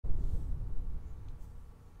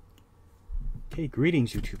Hey,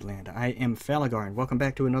 greetings YouTube land. I am Falagar and welcome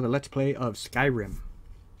back to another Let's Play of Skyrim.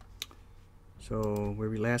 So, where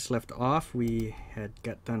we last left off, we had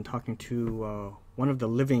got done talking to one of the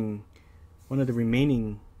only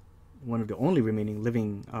remaining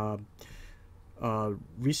living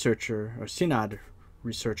researcher, or synod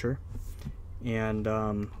researcher. And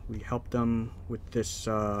we helped them with this,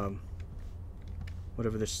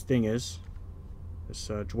 whatever this thing is, this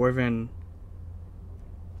dwarven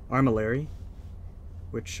armillary,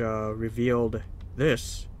 which revealed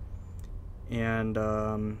this, and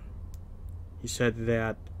he said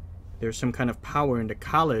that there's some kind of power in the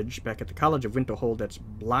college, back at the College of Winterhold, that's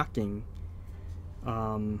blocking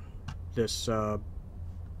this,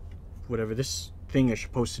 whatever this thing is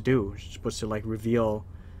supposed to do. It's supposed to like reveal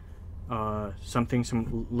something,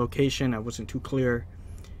 some location. I wasn't too clear,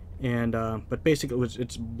 and but basically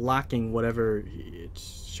it's blocking whatever it's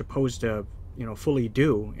supposed to, you know, fully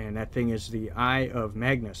do, and that thing is the Eye of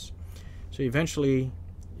Magnus. So eventually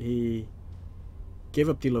he gave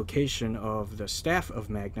up the location of the Staff of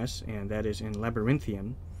Magnus, and that is in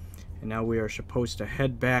Labyrinthian, and now we are supposed to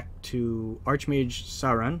head back to Archmage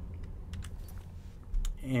Sauron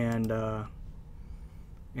and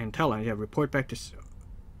tell him, report back to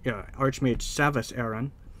Archmage Savas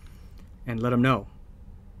Aran and let him know.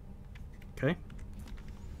 Okay,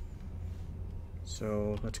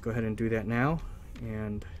 so let's go ahead and do that now.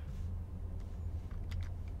 And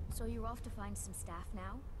so you're off to find some staff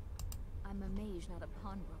now? I'm a mage, not a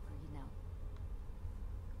pawnbroker, you know.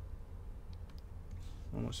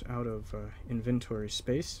 Almost out of inventory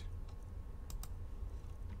space.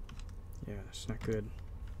 Yeah, that's not good.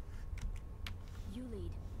 You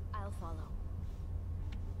lead, I'll follow.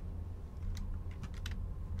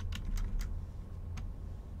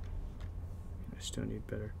 I still need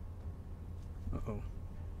better. Uh-oh.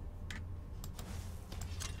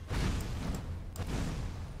 Oh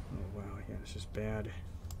wow, yeah, this is bad.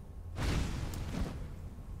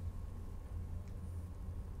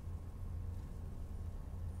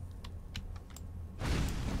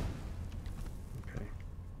 Okay.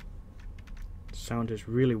 Sound is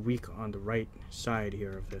really weak on the right side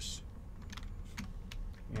here of this.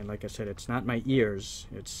 And like I said, it's not my ears,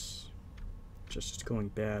 it's just going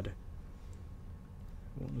bad.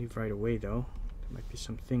 Won't leave right away though. There might be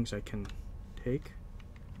some things I can take.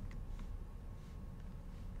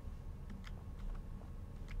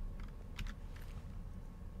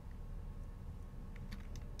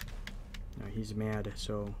 Now he's mad,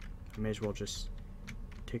 so I may as well just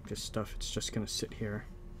take this stuff. It's just gonna sit here.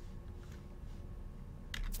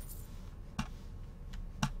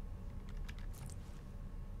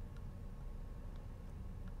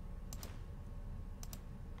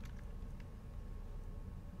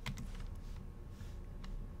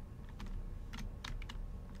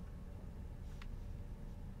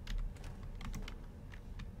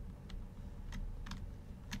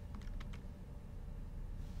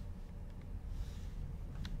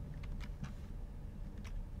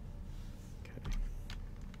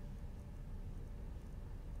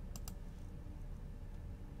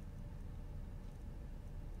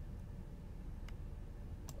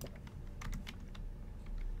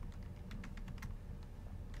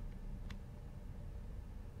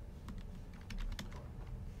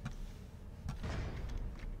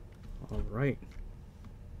 All right.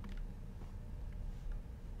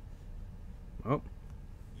 Oh.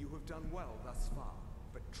 You have done well thus far,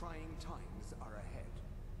 but trying times are ahead.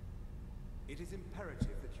 It is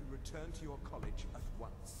imperative that you return to your college at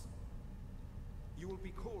once. You will be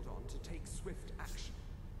called on to take swift action,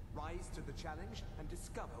 rise to the challenge, and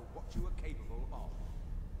discover what you are capable of.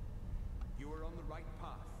 You are on the right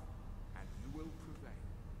path, and you will prevail.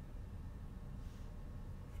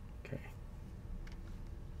 Okay.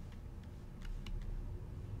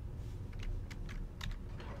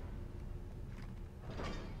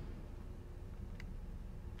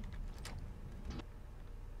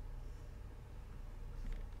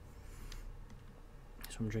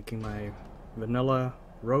 So I'm drinking my vanilla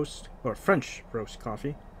roast, or French roast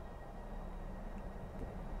coffee.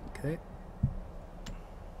 Okay.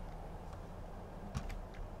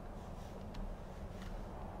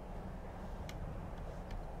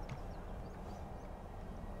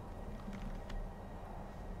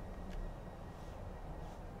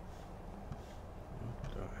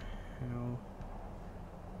 What the hell?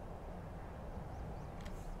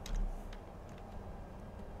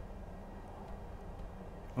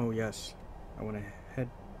 Oh yes, I want to head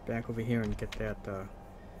back over here and get that,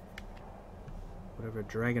 whatever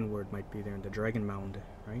dragon word might be there in the dragon mound,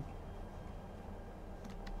 right?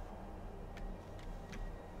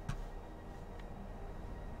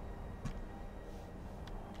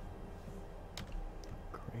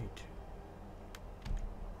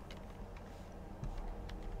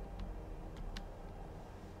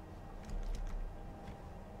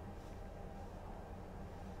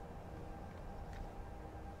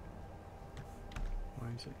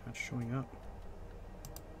 Why is it not showing up?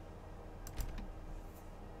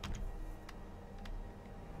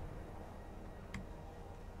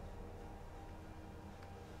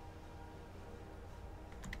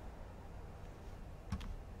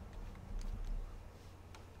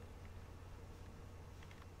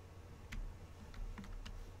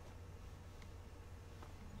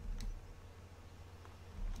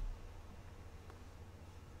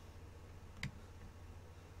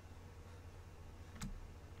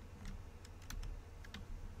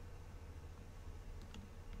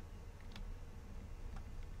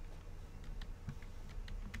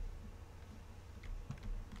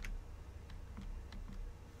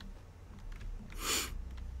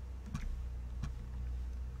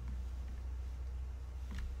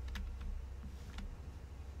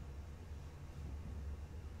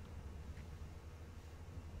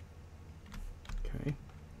 Okay.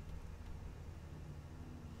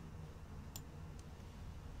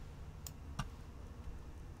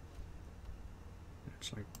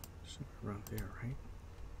 It's like somewhere around there, right?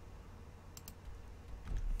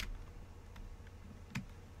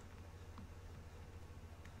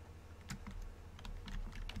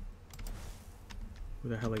 Who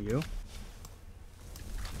the hell are you?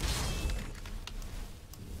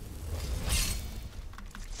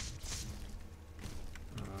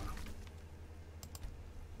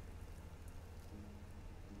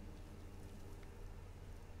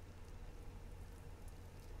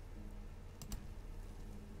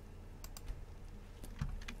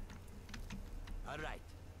 All right,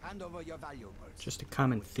 hand over your valuables. Just a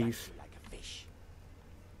common thief. Like a fish.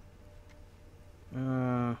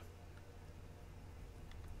 Yeah,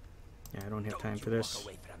 I don't have time for this. Walk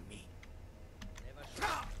away from me.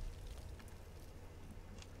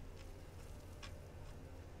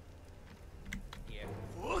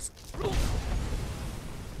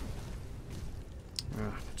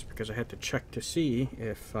 That's because I had to check to see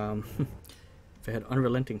if if I had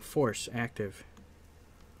unrelenting force active.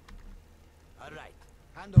 All right,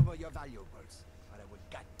 hand over your valuables, or I will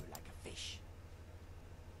gut you like a fish.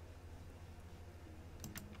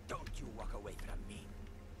 Don't you walk away from me.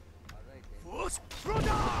 All right, then.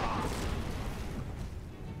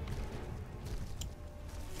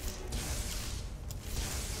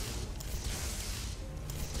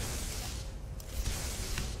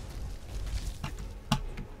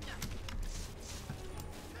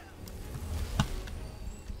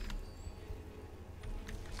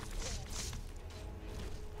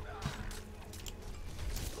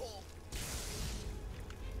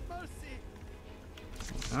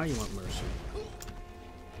 Now you want mercy.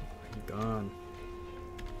 You're gone.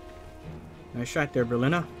 Nice shot there,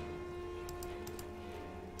 Berlina.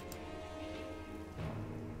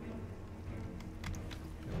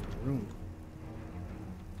 Room.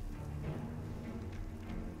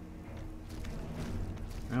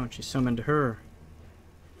 Now she summoned her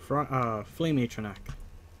Flame Atronach.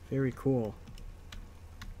 Very cool.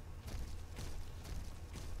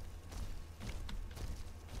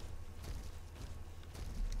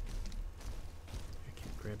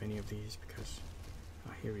 Grab any of these because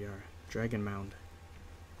here we are, Dragon Mound.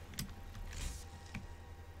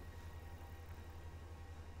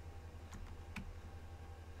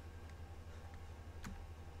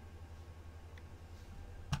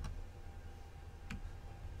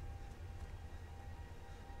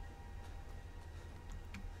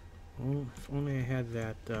 Oh, if only I had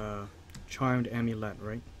that charmed amulet,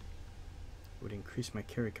 right? It would increase my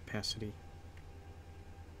carry capacity.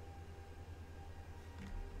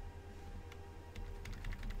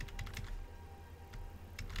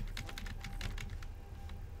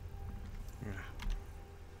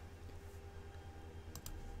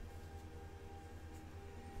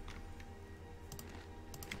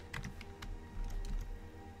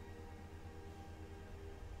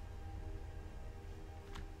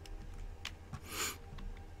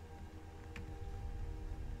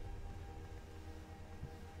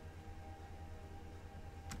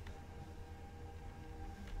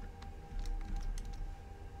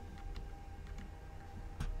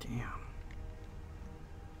 Damn.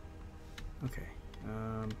 Okay.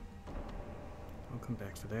 I'll come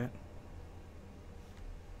back for that.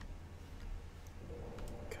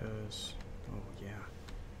 Because, oh yeah.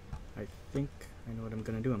 I think I know what I'm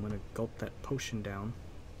gonna do. I'm gonna gulp that potion down.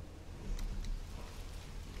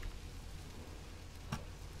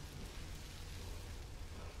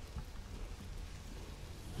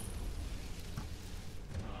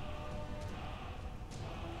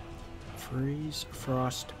 Freeze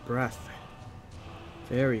Frost Breath.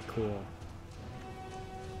 Very cool.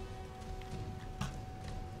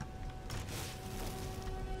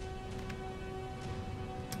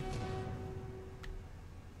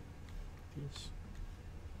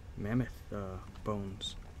 mammoth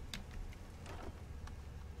bones.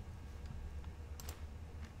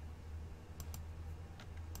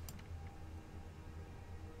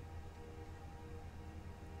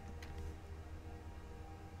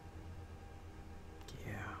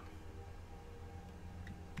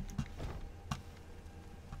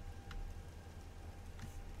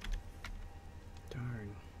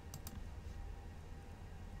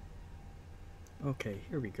 Okay,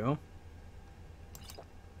 here we go.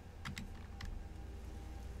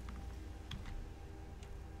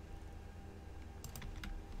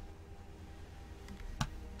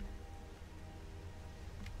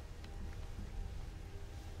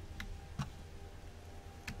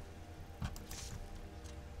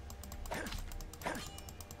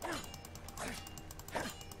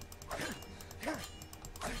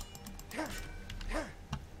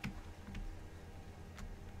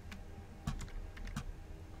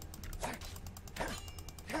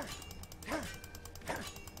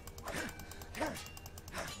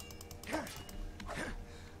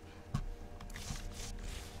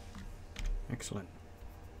 Excellent.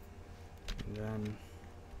 And then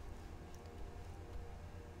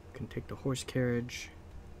we can take the horse carriage.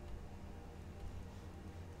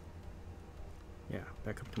 Yeah,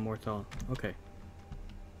 back up to Morthal. Okay.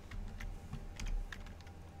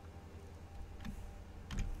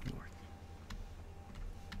 North.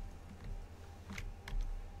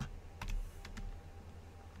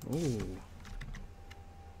 Ooh.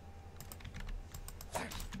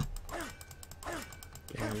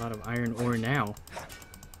 Getting a lot of iron ore now.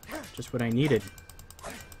 Just what I needed.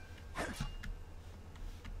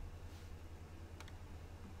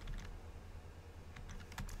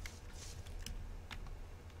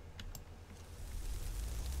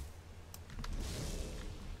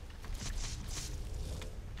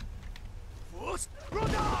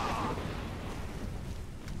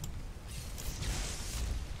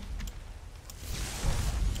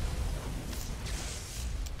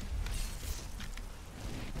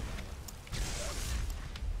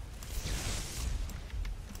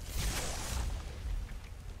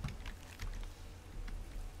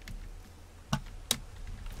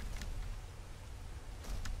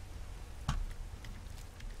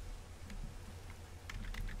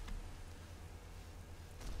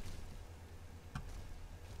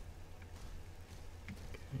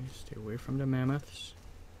 Stay away from the mammoths.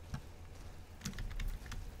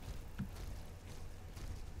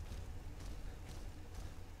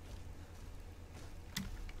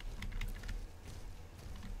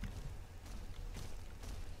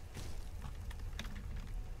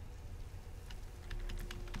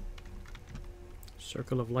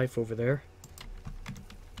 Circle of life over there.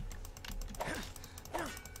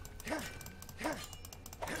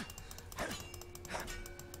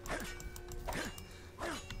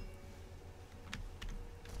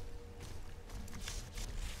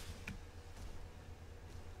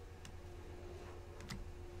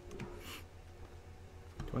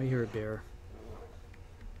 Do I hear a bear?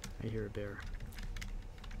 I hear a bear.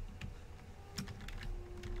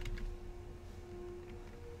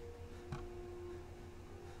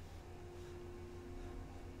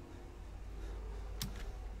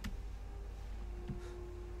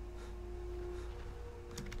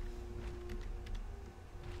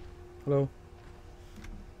 Hello?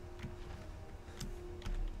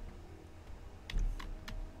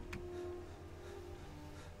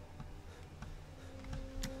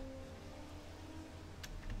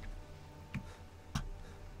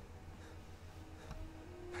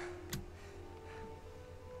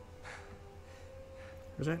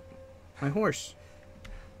 Where's that? My horse.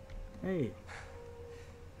 Hey.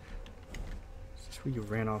 Is this where you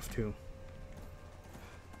ran off to?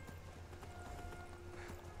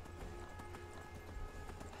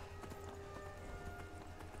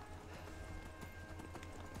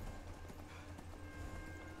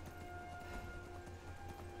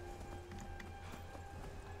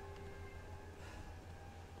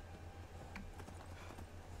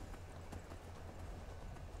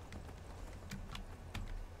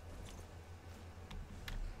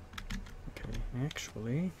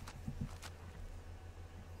 Actually,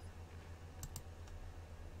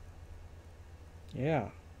 yeah,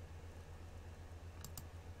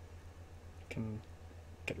 can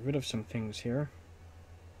get rid of some things here.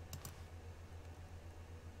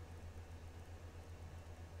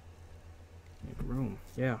 Make room,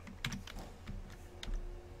 yeah.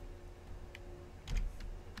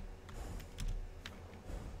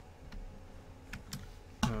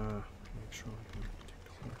 Make sure I can take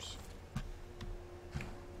the horse.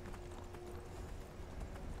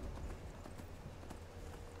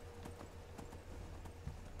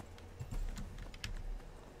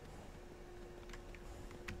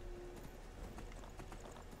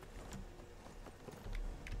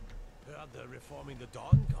 bother reforming the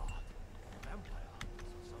Dawn Guard.